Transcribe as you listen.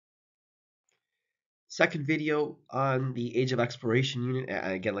Second video on the Age of Exploration unit.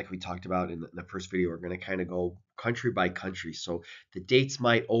 And again, like we talked about in the first video, we're going to kind of go country by country. So the dates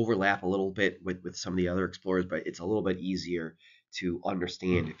might overlap a little bit with some of the other explorers, but it's a little bit easier to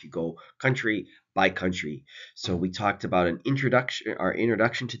understand if you go country by country. So we talked about our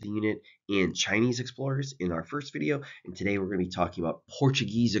introduction to the unit and Chinese explorers in our first video, and today we're going to be talking about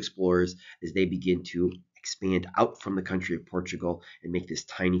Portuguese explorers as they begin to expand out from the country of Portugal and make this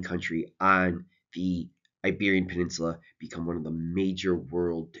tiny country on the Iberian Peninsula become one of the major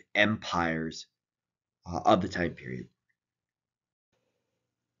world empires of the time period.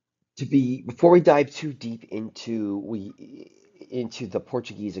 Before we dive too deep into the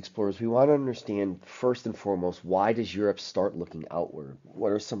Portuguese explorers, we want to understand first and foremost, why does Europe start looking outward?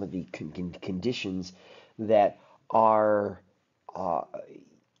 What are some of the conditions that are uh,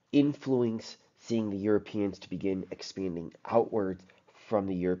 influencing the Europeans to begin expanding outward from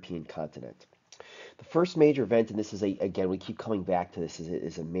the European continent? The first major event, and this is again, we keep coming back to this,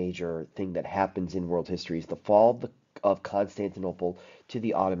 is a major thing that happens in world history, is the fall of Constantinople to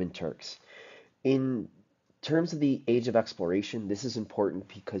the Ottoman Turks. In terms of the Age of Exploration, this is important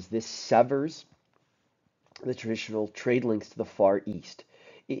because this severs the traditional trade links to the Far East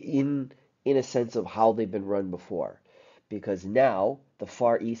in in a sense of how they've been run before. Because now the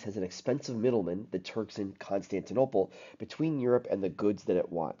Far East has an expensive middleman, the Turks in Constantinople, between Europe and the goods that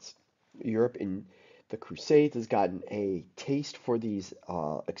it wants. Europe in the Crusades has gotten a taste for these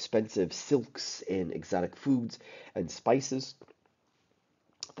expensive silks and exotic foods and spices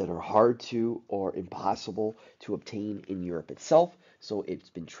that are hard to or impossible to obtain in Europe itself. So it's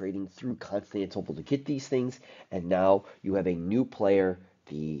been trading through Constantinople to get these things, and now you have a new player,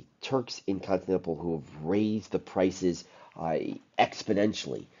 the Turks in Constantinople, who have raised the prices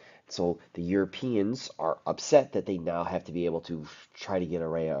exponentially. So the Europeans are upset that they now have to be able to try to get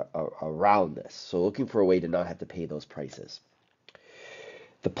around this. So looking for a way to not have to pay those prices.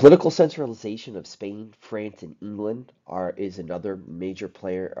 The political centralization of Spain, France, and England is another major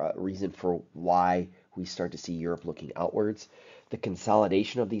reason for why we start to see Europe looking outwards. The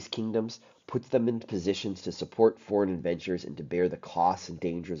consolidation of these kingdoms puts them in positions to support foreign adventures and to bear the costs and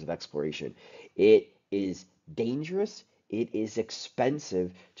dangers of exploration. It is dangerous, it is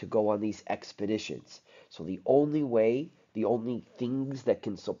expensive to go on these expeditions. So the only things that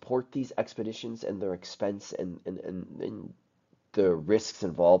can support these expeditions and their expense and the risks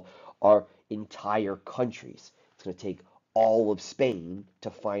involved are entire countries. It's going to take all of Spain to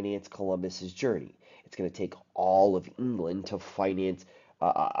finance Columbus's journey. It's going to take all of England to finance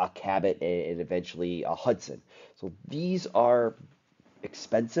a Cabot and eventually a Hudson. So these are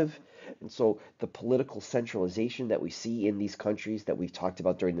expensive. And so the political centralization that we see in these countries that we've talked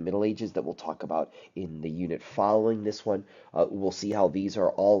about during the Middle Ages, that we'll talk about in the unit following this one, we'll see how these are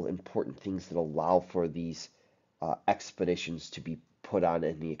all important things that allow for these expeditions to be put on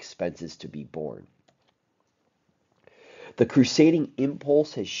and the expenses to be borne. The crusading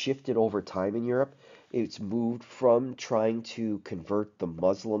impulse has shifted over time in Europe. It's moved from trying to convert the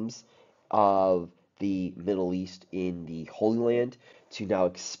Muslims of the Middle East in the Holy Land to now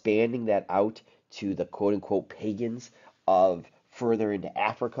expanding that out to the quote unquote pagans of further into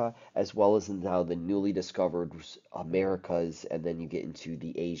Africa, as well as now the newly discovered Americas, and then you get into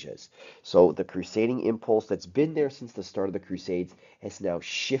the Asias. So the crusading impulse that's been there since the start of the Crusades has now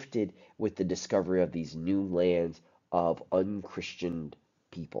shifted with the discovery of these new lands of unchristianed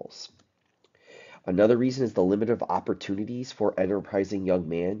peoples. Another reason is the limit of opportunities for enterprising young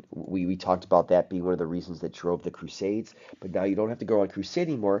men. We talked about that being one of the reasons that drove the Crusades, but now you don't have to go on crusade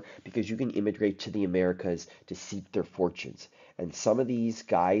anymore because you can immigrate to the Americas to seek their fortunes. And some of these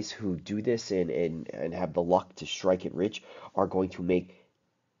guys who do this and have the luck to strike it rich are going to make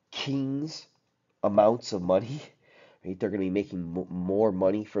kings amounts of money. Right? They're going to be making more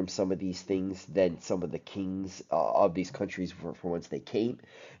money from some of these things than some of the kings of these countries for whence they came,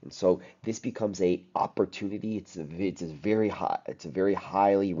 and so this becomes a opportunity. It's a very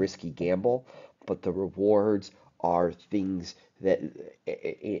highly risky gamble, but the rewards are things that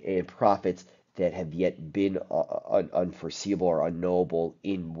and profits that have yet been unforeseeable or unknowable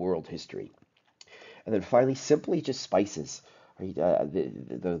in world history. And then finally, simply just spices. Right?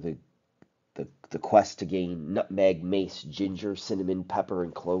 The quest to gain nutmeg, mace, ginger, cinnamon, pepper,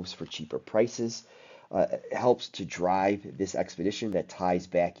 and cloves for cheaper prices helps to drive this expedition that ties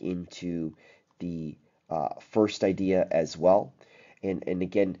back into the first idea as well. And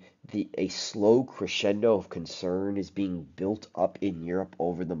again, a slow crescendo of concern is being built up in Europe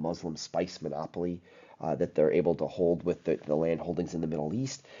over the Muslim spice monopoly. that they're able to hold with the land holdings in the Middle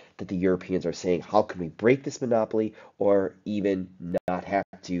East, that the Europeans are saying, how can we break this monopoly or even not have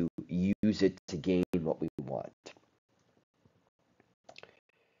to use it to gain what we want?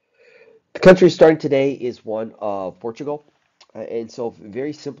 The country starting today is one of Portugal. And so,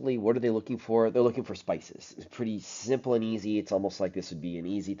 very simply, what are they looking for? They're looking for spices. It's pretty simple and easy. It's almost like this would be an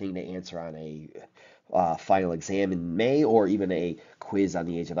easy thing to answer on a final exam in May, or even a quiz on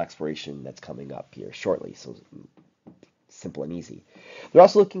the age of exploration that's coming up here shortly. So, simple and easy. They're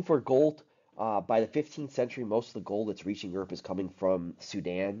also looking for gold. By the 15th century, most of the gold that's reaching Europe is coming from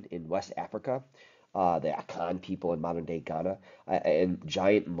Sudan in West Africa, the Akan people in modern day Ghana, and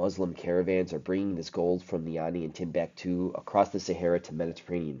giant Muslim caravans are bringing this gold from Niani and Timbuktu across the Sahara to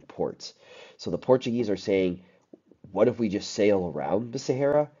Mediterranean ports. So the Portuguese are saying, what if we just sail around the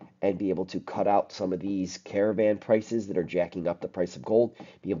Sahara and be able to cut out some of these caravan prices that are jacking up the price of gold,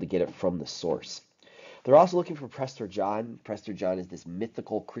 be able to get it from the source? They're also looking for Prester John. Prester John is this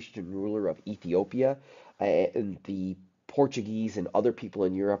mythical Christian ruler of Ethiopia. And the Portuguese and other people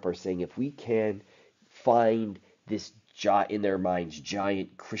in Europe are saying, if we can find this in their minds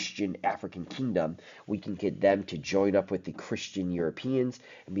giant Christian African kingdom, we can get them to join up with the Christian Europeans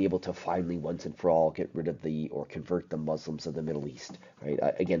and be able to finally once and for all get rid of the or convert the Muslims of the Middle East. Right?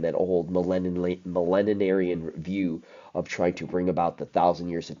 Again, that old millenarian view of trying to bring about the 1,000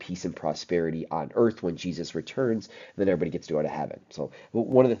 years of peace and prosperity on earth when Jesus returns, and then everybody gets to go to heaven. So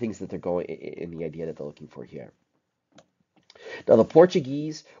one of the things that they're going in the idea that they're looking for here. Now, the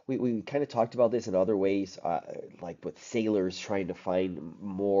Portuguese, we kind of talked about this in other ways, like with sailors trying to find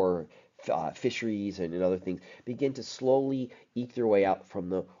more fisheries and other things, begin to slowly eke their way out from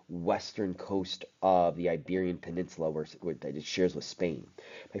the western coast of the Iberian Peninsula, where it shares with Spain.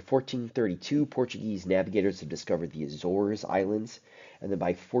 By 1432, Portuguese navigators have discovered the Azores Islands, and then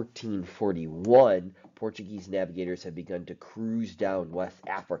by 1441, Portuguese navigators have begun to cruise down West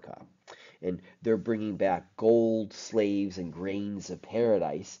Africa, and they're bringing back gold, slaves, and grains of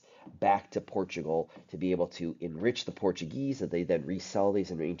paradise back to Portugal to be able to enrich the Portuguese, that they then resell these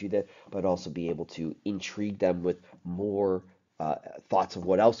and do that, but also be able to intrigue them with more thoughts of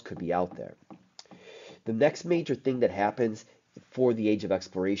what else could be out there. The next major thing that happens for the Age of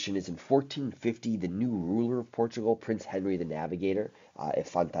Exploration is in 1450, the new ruler of Portugal, Prince Henry the Navigator,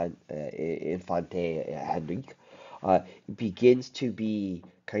 Infante Henrique, begins to be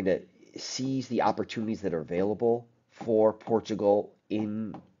kind of sees the opportunities that are available for Portugal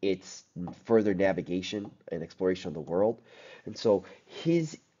in its further navigation and exploration of the world. And so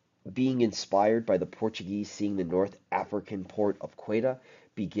his being inspired by the Portuguese seeing the North African port of Quetta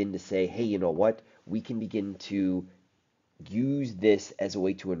begin to say, hey, you know what? We can begin to use this as a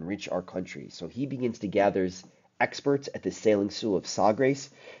way to enrich our country. So he begins to gather experts at the sailing school of Sagres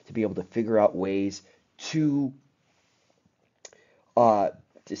to be able to figure out ways to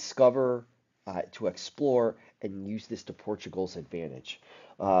discover, to explore, and use this to Portugal's advantage.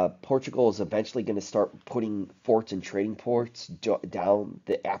 Portugal is eventually going to start putting forts and trading ports down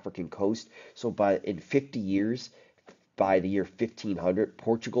the African coast. So in 50 years, by the year 1500,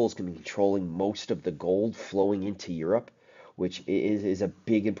 Portugal is going to be controlling most of the gold flowing into Europe, which is a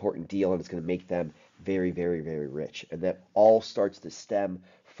big important deal, and it's going to make them very, very, very rich. And that all starts to stem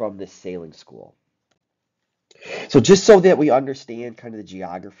from this sailing school. So just so that we understand kind of the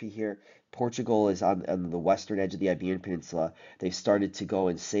geography here, Portugal is on the western edge of the Iberian Peninsula. They've started to go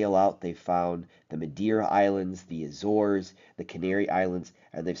and sail out. They found the Madeira Islands, the Azores, the Canary Islands,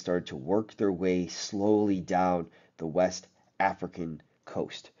 and they've started to work their way slowly down the West African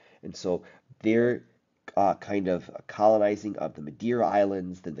coast. And so they're kind of colonizing of the Madeira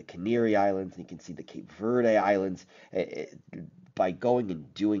Islands, then the Canary Islands, and you can see the Cape Verde Islands. By going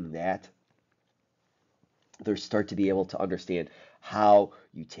and doing that, they start to be able to understand how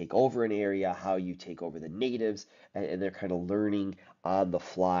you take over an area, how you take over the natives, and they're kind of learning on the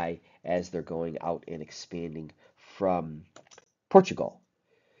fly as they're going out and expanding from Portugal.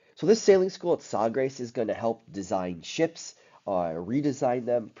 So this sailing school at Sagres is going to help design ships, redesign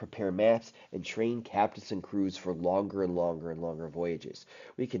them, prepare maps, and train captains and crews for longer and longer and longer voyages.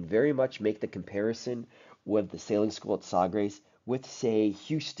 We can very much make the comparison with the sailing school at Sagres with, say,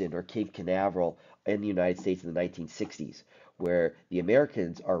 Houston or Cape Canaveral in the United States in the 1960s, where the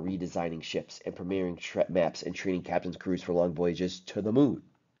Americans are redesigning ships and preparing maps and training captains and crews for long voyages to the moon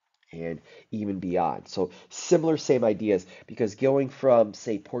and even beyond. So similar, same ideas, because going from,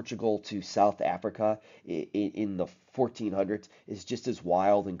 say, Portugal to South Africa in the 1400s is just as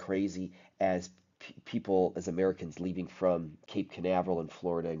wild and crazy as people, as Americans leaving from Cape Canaveral in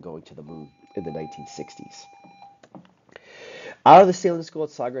Florida and going to the moon in the 1960s. Out of the sailing school at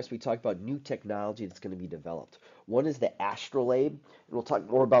Sawgrass, we talked about new technology that's going to be developed. One is the astrolabe, and we'll talk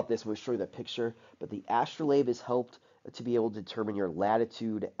more about this when we show you that picture. But the astrolabe is helped to be able to determine your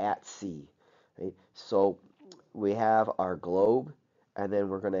latitude at sea. Right? So we have our globe, and then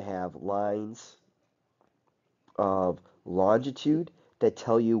we're going to have lines of longitude that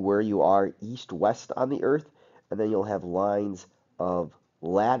tell you where you are east-west on the Earth, and then you'll have lines of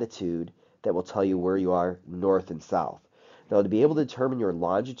latitude that will tell you where you are north and south. Now, to be able to determine your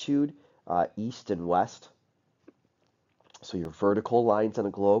longitude, east and west, so your vertical lines on a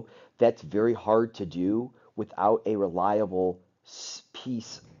globe, that's very hard to do without a reliable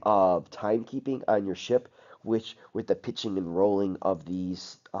piece of timekeeping on your ship, which with the pitching and rolling of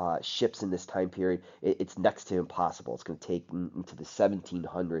these ships in this time period, it's next to impossible. It's going to take into the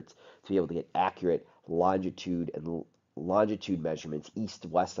 1700s to be able to get accurate longitude measurements east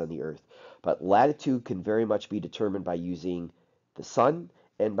west on the Earth. But latitude can very much be determined by using the sun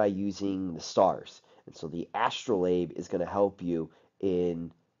and by using the stars. And so the astrolabe is going to help you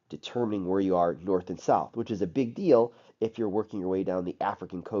in determining where you are north and south, which is a big deal if you're working your way down the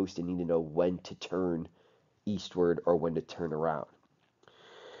African coast and need to know when to turn eastward or when to turn around.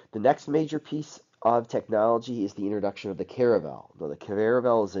 The next major piece of technology is the introduction of the caravel. Now, the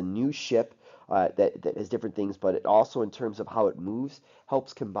caravel is a new ship that has different things, but it also, in terms of how it moves,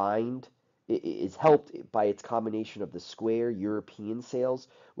 helps combined. It is helped by its combination of the square European sails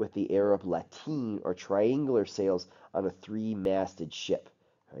with the Arab Latin or triangular sails on a three-masted ship.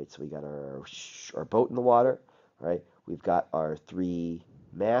 Right, so we got our boat in the water. Right, we've got our three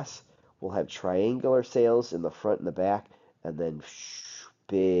masts. We'll have triangular sails in the front and the back, and then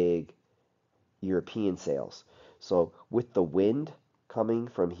big European sails. So with the wind coming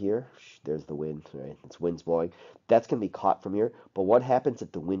from here, there's the wind, right? It's wind's blowing. That's going to be caught from here. But what happens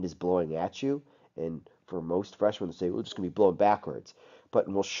if the wind is blowing at you? And for most freshmen, they say, well, it's just going to be blowing backwards. But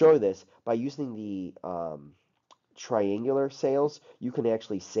we'll show this by using the triangular sails. You can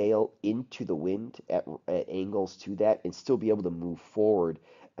actually sail into the wind at angles to that and still be able to move forward.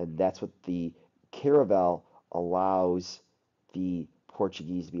 And that's what the caravel allows the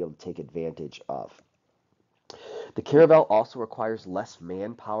Portuguese to be able to take advantage of. The caravel also requires less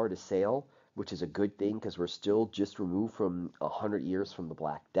manpower to sail, which is a good thing because we're still just removed from 100 years from the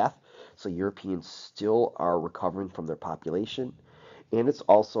Black Death. So Europeans still are recovering from their population. And it's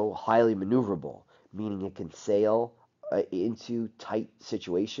also highly maneuverable, meaning it can sail into tight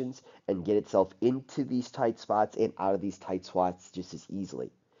situations and get itself into these tight spots and out of these tight spots just as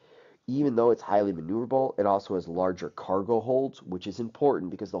easily. Even though it's highly maneuverable, it also has larger cargo holds, which is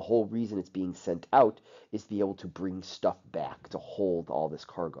important because the whole reason it's being sent out is to be able to bring stuff back to hold all this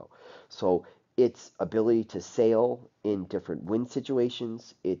cargo. So its ability to sail in different wind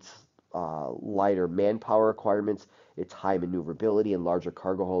situations, its lighter manpower requirements, its high maneuverability and larger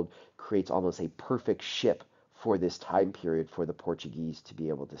cargo hold creates almost a perfect ship for this time period for the Portuguese to be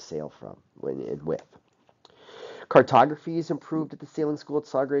able to sail from and with. Cartography is improved at the sailing school at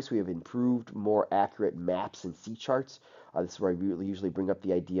Sawgrass. We have improved, more accurate maps and sea charts. This is where I usually bring up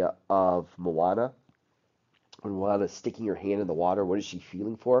the idea of Moana. When Moana's sticking her hand in the water, what is she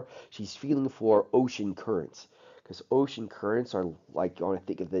feeling for? She's feeling for ocean currents. Because ocean currents are like, you want to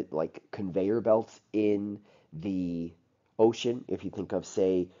think of it like conveyor belts in the ocean. If you think of,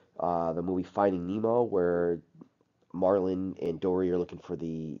 say, the movie Finding Nemo, where Marlin and Dory are looking for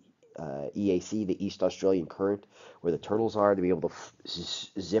the EAC, the East Australian Current, where the turtles are, to be able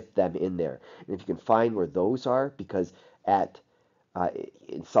to zip them in there. And if you can find where those are, because at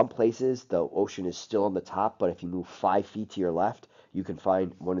in some places the ocean is still on the top, but if you move 5 feet to your left, you can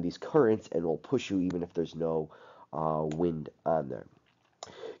find one of these currents and it will push you even if there's no wind on there.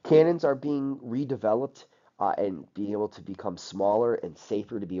 Cannons are being redeveloped and being able to become smaller and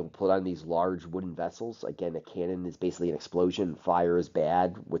safer to be able to put on these large wooden vessels. Again, a cannon is basically an explosion. Fire is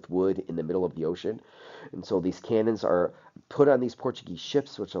bad with wood in the middle of the ocean. And so these cannons are put on these Portuguese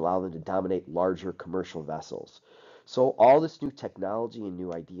ships, which allow them to dominate larger commercial vessels. So all this new technology and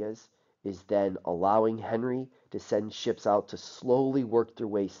new ideas is then allowing Henry to send ships out to slowly work their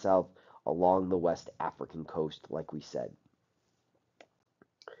way south along the West African coast, like we said.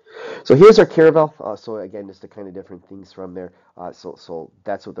 So here's our caravel. So again, just the kind of different things from there. So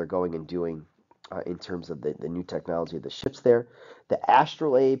that's what they're going and doing in terms of the new technology of the ships there. The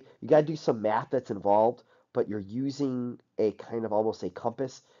astrolabe, you got to do some math that's involved, but you're using a kind of almost a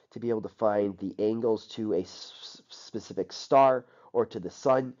compass to be able to find the angles to a specific star or to the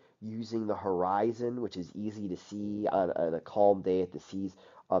sun using the horizon, which is easy to see on a calm day at the seas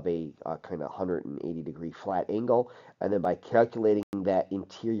of a kind of 180-degree flat angle. And then by calculating that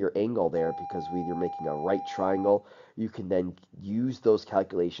interior angle there, because you're making a right triangle, you can then use those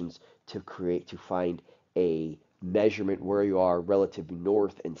calculations to find a measurement where you are relative to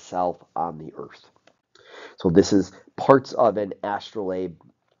north and south on the Earth. So this is parts of an astrolabe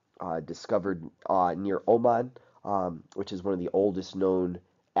discovered near Oman, which is one of the oldest known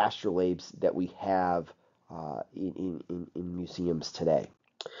astrolabes that we have in museums today.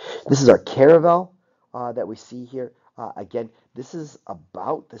 This is our caravel that we see here. Again, this is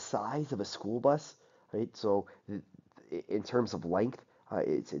about the size of a school bus, right? So in terms of length,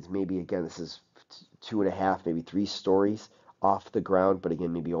 it's maybe, again, this is 2.5, maybe 3 stories off the ground, but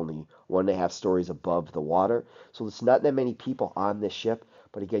again, maybe only 1.5 stories above the water. So it's not that many people on this ship,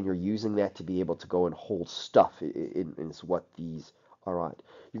 but again, you're using that to be able to go and hold stuff is what these are on.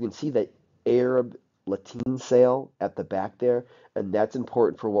 You can see that Arab lateen sail at the back there, and that's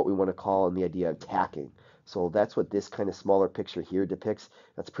important for what we want to call in the idea of tacking. So that's what this kind of smaller picture here depicts.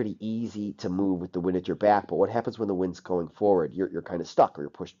 That's pretty easy to move with the wind at your back, but what happens when the wind's going forward? You're kind of stuck or you're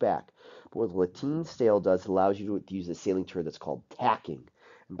pushed back. But what the lateen sail does, it allows you to use a sailing term that's called tacking.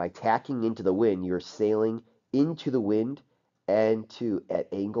 And by tacking into the wind, you're sailing into the wind and at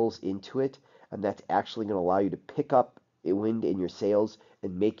angles into it, and that's actually going to allow you to pick up wind in your sails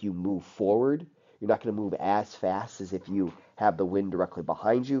and make you move forward. You're not going to move as fast as if you have the wind directly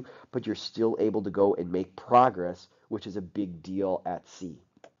behind you, but you're still able to go and make progress, which is a big deal at sea.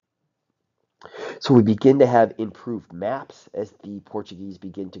 So we begin to have improved maps as the Portuguese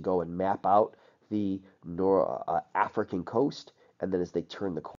begin to go and map out the African coast, and then as they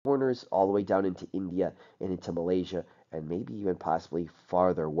turn the corners all the way down into India and into Malaysia, and maybe even possibly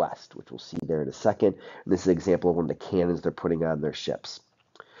farther west, which we'll see there in a second. And this is an example of one of the cannons they're putting on their ships.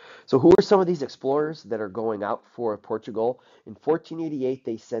 So who are some of these explorers that are going out for Portugal? In 1488,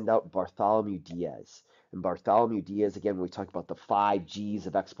 they send out Bartholomew Diaz. And Bartholomew Diaz, again, when we talk about the 5 G's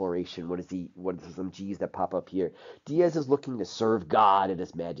of exploration, what are some G's that pop up here? Diaz is looking to serve God and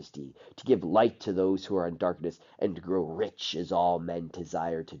His Majesty, to give light to those who are in darkness, and to grow rich as all men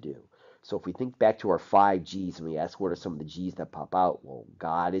desire to do. So if we think back to our 5 G's and we ask what are some of the G's that pop out, well,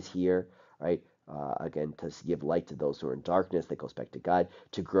 God is here, right? Again, to give light to those who are in darkness, that goes back to God,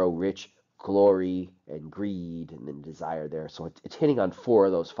 to grow rich, glory, and greed, and then desire there. So it's hitting on 4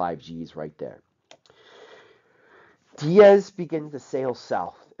 of those 5 G's right there. Diaz begins to sail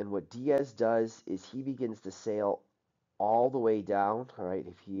south, and what Diaz does is he begins to sail all the way down, all right?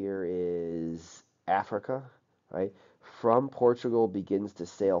 If here is Africa, right? From Portugal begins to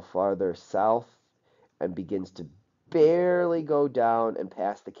sail farther south and begins to barely go down and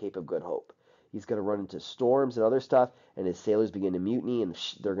past the Cape of Good Hope. He's going to run into storms and other stuff, and his sailors begin to mutiny, and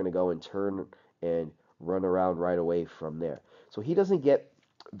they're going to go and turn and run around right away from there. So he doesn't get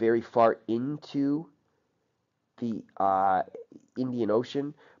very far into the Indian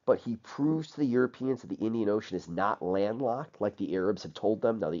Ocean, but he proves to the Europeans that the Indian Ocean is not landlocked, like the Arabs have told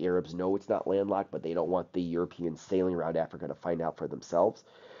them. Now, the Arabs know it's not landlocked, but they don't want the Europeans sailing around Africa to find out for themselves.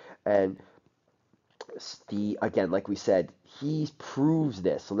 And again, like we said, he proves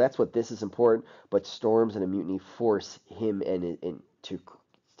this, so that's what this is important. But storms and a mutiny force him to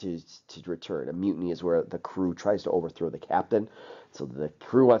return. A mutiny is where the crew tries to overthrow the captain, so the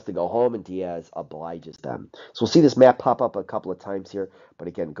crew wants to go home, and Diaz obliges them. So we'll see this map pop up a couple of times here, but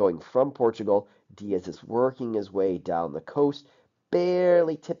again, going from Portugal, Diaz is working his way down the coast,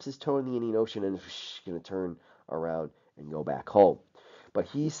 barely tips his toe in the Indian Ocean, and is going to turn around and go back home. But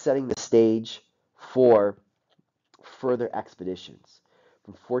he's setting the stage for further expeditions.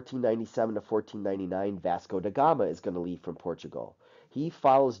 From 1497 to 1499, Vasco da Gama is going to leave from Portugal. He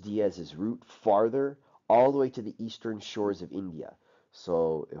follows Diaz's route farther, all the way to the eastern shores of India.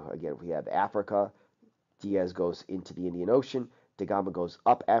 So again, we have Africa, Diaz goes into the Indian Ocean, da Gama goes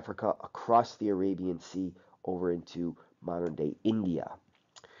up Africa, across the Arabian Sea, over into modern-day India.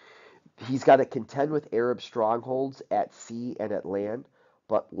 He's got to contend with Arab strongholds at sea and at land,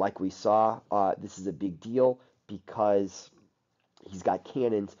 but like we saw, this is a big deal because he's got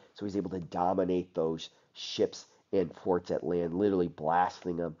cannons, so he's able to dominate those ships and forts at land, literally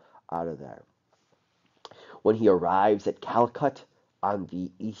blasting them out of there. When he arrives at Calicut on the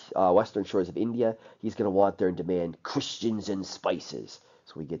western shores of India, he's going to want there and demand Christians and spices.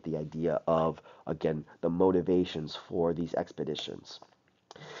 So we get the idea of, again, the motivations for these expeditions.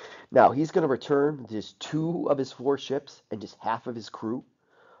 Now, he's going to return just 2 of his 4 ships and just half of his crew.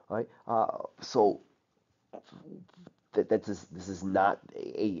 Right? So this is not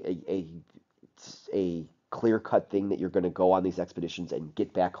a clear-cut thing that you're going to go on these expeditions and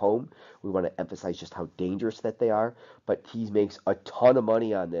get back home. We want to emphasize just how dangerous that they are, but he makes a ton of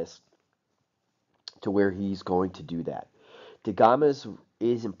money on this to where he's going to do that. Da Gama's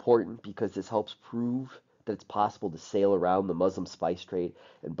is important because this helps prove that it's possible to sail around the Muslim spice trade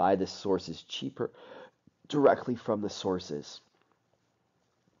and buy the sources cheaper directly from the sources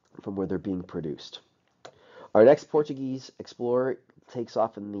from where they're being produced. Our next Portuguese explorer takes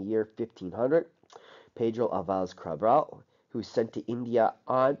off in the year 1500, Pedro Alvares Cabral, who's sent to India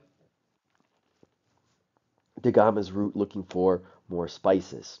on Da Gama's route looking for more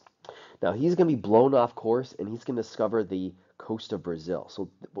spices. Now he's going to be blown off course and he's going to discover the coast of Brazil. So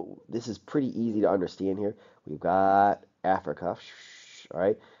this is pretty easy to understand here. We've got Africa, all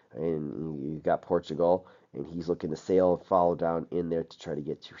right, and you've got Portugal, and he's looking to sail and follow down in there to try to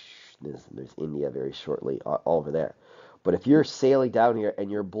get to, there's India very shortly over there. But if you're sailing down here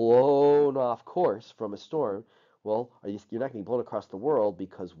and you're blown off course from a storm, well, you're not going to be blown across the world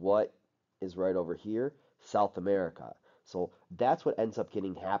because what is right over here? South America. So that's what ends up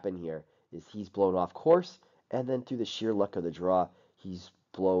getting happen here is he's blown off course, and then through the sheer luck of the draw, he's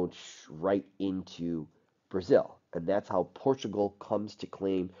blown right into Brazil. And that's how Portugal comes to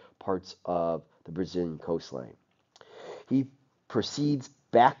claim parts of the Brazilian coastline. He proceeds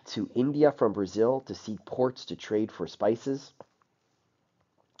back to India from Brazil to seek ports to trade for spices.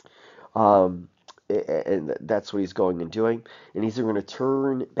 Um, and that's what he's going and doing. And he's going to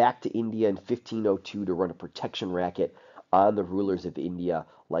turn back to India in 1502 to run a protection racket on the rulers of India,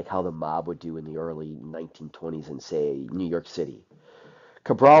 like how the mob would do in the early 1920s in, say, New York City.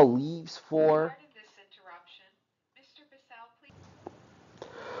 Cabral leaves for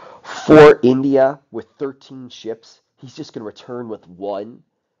India with 13 ships. He's just going to return with one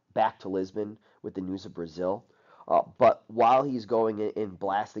back to Lisbon with the news of Brazil. But while he's going and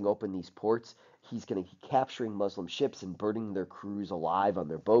blasting open these ports, he's going to be capturing Muslim ships and burning their crews alive on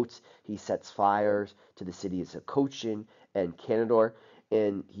their boats. He sets fires to the cities of Cochin and Canador.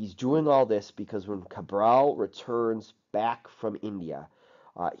 And he's doing all this because when Cabral returns back from India,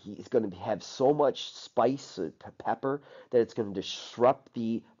 he's going to have so much spice, pepper, that it's going to disrupt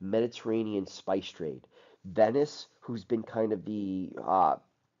the Mediterranean spice trade. Venice, who's been kind of the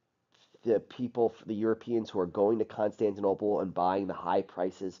people, the Europeans who are going to Constantinople and buying the high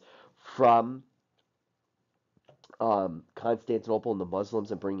prices from Constantinople and the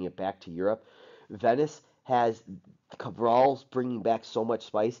Muslims and bringing it back to Europe. Venice has Cabral's bringing back so much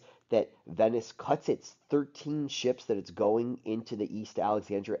spice that Venice cuts its 13 ships that it's going into the East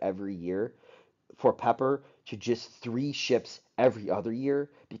Alexandria every year for pepper to just 3 ships every other year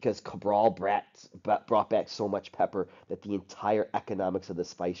because Cabral brought back so much pepper that the entire economics of the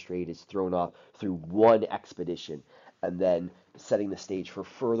spice trade is thrown off through one expedition and then setting the stage for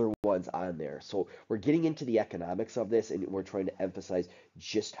further ones on there. So we're getting into the economics of this and we're trying to emphasize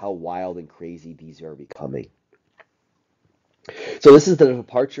just how wild and crazy these are becoming. So this is the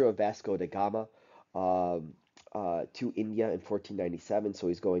departure of Vasco da Gama um, to India in 1497. So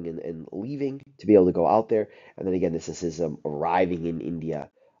he's going and leaving to be able to go out there. And then again, this is his arriving in India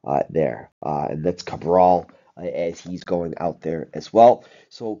there. And that's Cabral as he's going out there as well.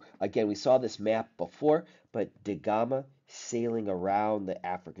 So again, we saw this map before, but da Gama sailing around the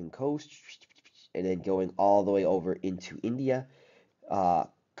African coast and then going all the way over into India. Uh,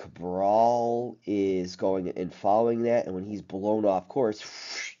 Cabral is going and following that, and when he's blown off course,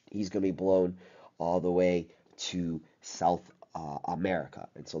 he's going to be blown all the way to South America.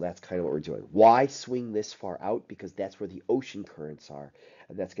 And so that's kind of what we're doing. Why swing this far out? Because that's where the ocean currents are,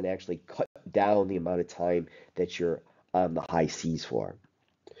 and that's going to actually cut down the amount of time that you're on the high seas for.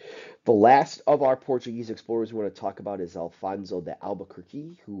 The last of our Portuguese explorers we want to talk about is Alfonso de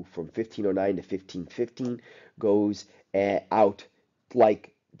Albuquerque, who from 1509 to 1515 goes out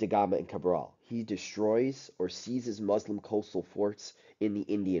like da Gama and Cabral. He destroys or seizes Muslim coastal forts in the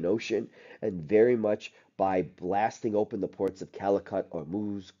Indian Ocean, and very much by blasting open the ports of Calicut,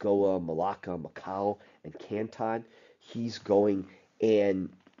 Ormuz, Goa, Malacca, Macau, and Canton, he's going and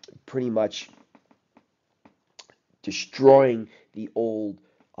pretty much destroying the old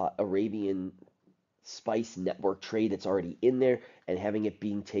Arabian spice network trade that's already in there and having it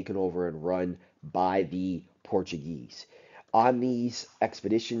being taken over and run by the Portuguese. On these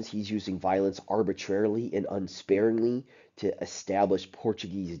expeditions, he's using violence arbitrarily and unsparingly to establish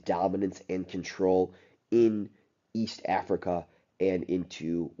Portuguese dominance and control in East Africa and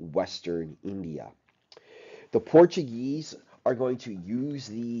into Western India. The Portuguese are going to use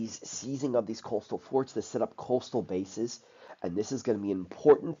these seizing of these coastal forts to set up coastal bases, and this is going to be an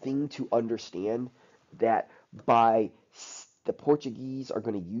important thing to understand that by the Portuguese are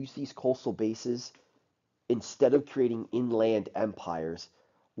going to use these coastal bases instead of creating inland empires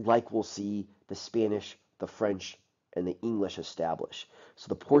like we'll see the Spanish, the French, and the English establish. So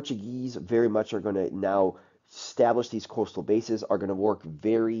the Portuguese very much are going to now establish these coastal bases, are going to work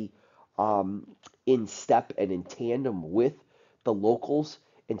very in step and in tandem with the locals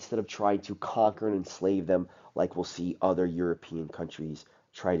instead of trying to conquer and enslave them like we'll see other European countries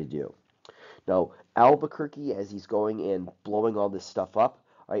try to do. Now, Albuquerque, as he's going and blowing all this stuff up,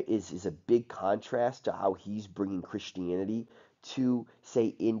 right, is a big contrast to how he's bringing Christianity to,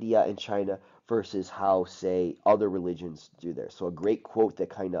 say, India and China versus how, say, other religions do there. So a great quote that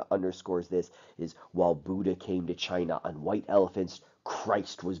kind of underscores this is, while Buddha came to China on white elephants,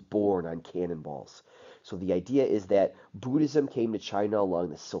 Christ was born on cannonballs. So the idea is that Buddhism came to China along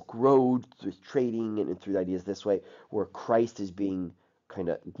the Silk Road through trading and through ideas this way, where Christ is being kind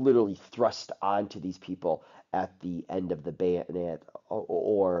of literally thrust onto these people at the end of the bayonet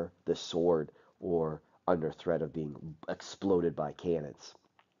or the sword or under threat of being exploded by cannons.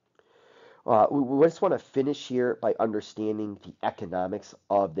 We just want to finish here by understanding the economics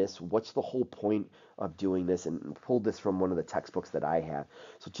of this. What's the whole point of doing this? And pulled this from one of the textbooks that I have.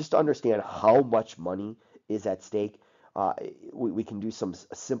 So just to understand how much money is at stake, we can do some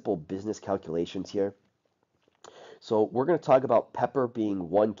simple business calculations here. So we're going to talk about pepper being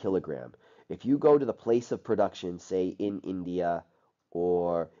 1 kilogram. If you go to the place of production, say in India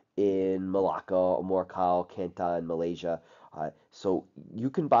or in Malacca, or Morocco, Canton, Malaysia, so you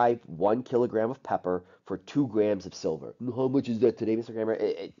can buy 1 kilogram of pepper for 2 grams of silver. How much is that today, Mr. Kramer?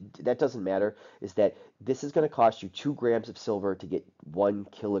 That doesn't matter. Is that this is going to cost you 2 grams of silver to get 1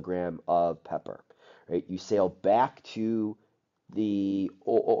 kilogram of pepper, right? You sail back to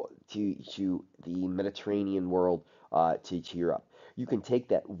to the Mediterranean world, to Europe. You can take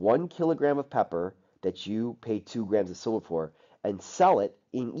that 1 kilogram of pepper that you pay 2 grams of silver for and sell it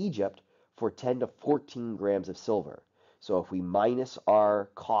in Egypt for 10 to 14 grams of silver. So if we minus our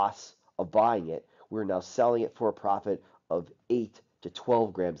costs of buying it, we're now selling it for a profit of 8 to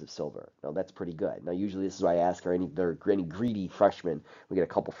 12 grams of silver. Now that's pretty good. Now usually this is why I ask, are any greedy freshmen? We get a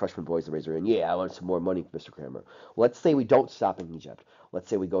couple freshman boys that raise their hand. Yeah, I want some more money, Mr. Kramer. Let's say we don't stop in Egypt. Let's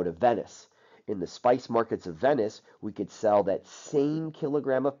say we go to Venice. In the spice markets of Venice, we could sell that same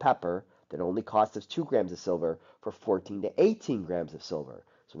kilogram of pepper that only cost us 2 grams of silver for 14 to 18 grams of silver.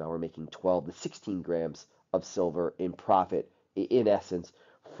 So now we're making 12 to 16 grams of silver in profit, in essence,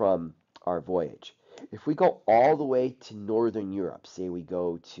 from our voyage. If we go all the way to Northern Europe, say we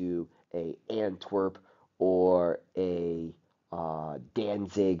go to a Antwerp or a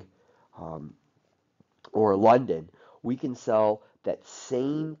Danzig, um, or London, we can sell that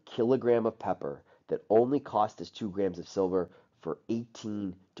same kilogram of pepper that only cost us 2 grams of silver for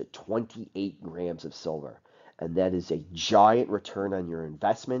 18 to 28 grams of silver. And that is a giant return on your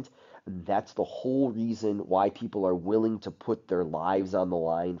investment. And that's the whole reason why people are willing to put their lives on the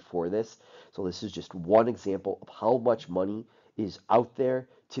line for this. So this is just one example of how much money is out there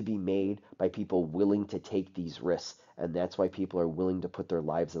to be made by people willing to take these risks. And that's why people are willing to put their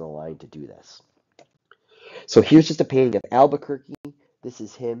lives on the line to do this. So here's just a painting of Albuquerque. This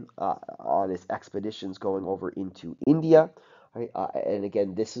is him on his expeditions going over into India. Right? And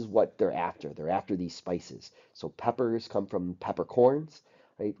again, this is what they're after. They're after these spices. So peppers come from peppercorns,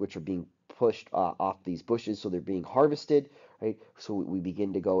 right, which are being pushed off these bushes, so they're being harvested, right? So we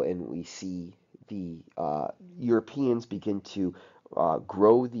begin to go and we see the Europeans begin to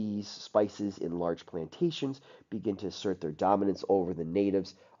grow these spices in large plantations, begin to assert their dominance over the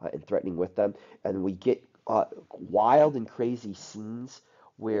natives and threatening with them. And we get wild and crazy scenes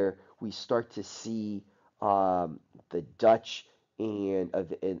where we start to see the Dutch and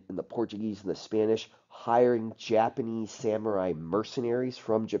the Portuguese and the Spanish hiring Japanese samurai mercenaries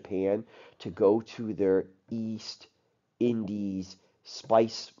from Japan to go to their East Indies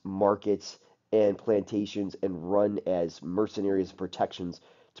spice markets and plantations and run as mercenaries protections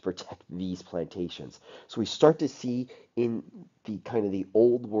to protect these plantations. So we start to see in the kind of the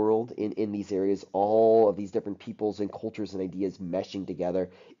old world in these areas, all of these different peoples and cultures and ideas meshing together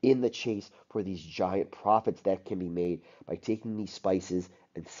in the chase for these giant profits that can be made by taking these spices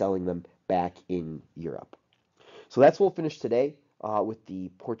and selling them back in Europe. So that's what we'll finish today with the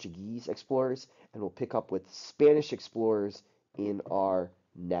Portuguese explorers, and we'll pick up with Spanish explorers in our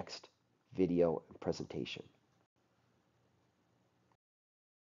next video presentation.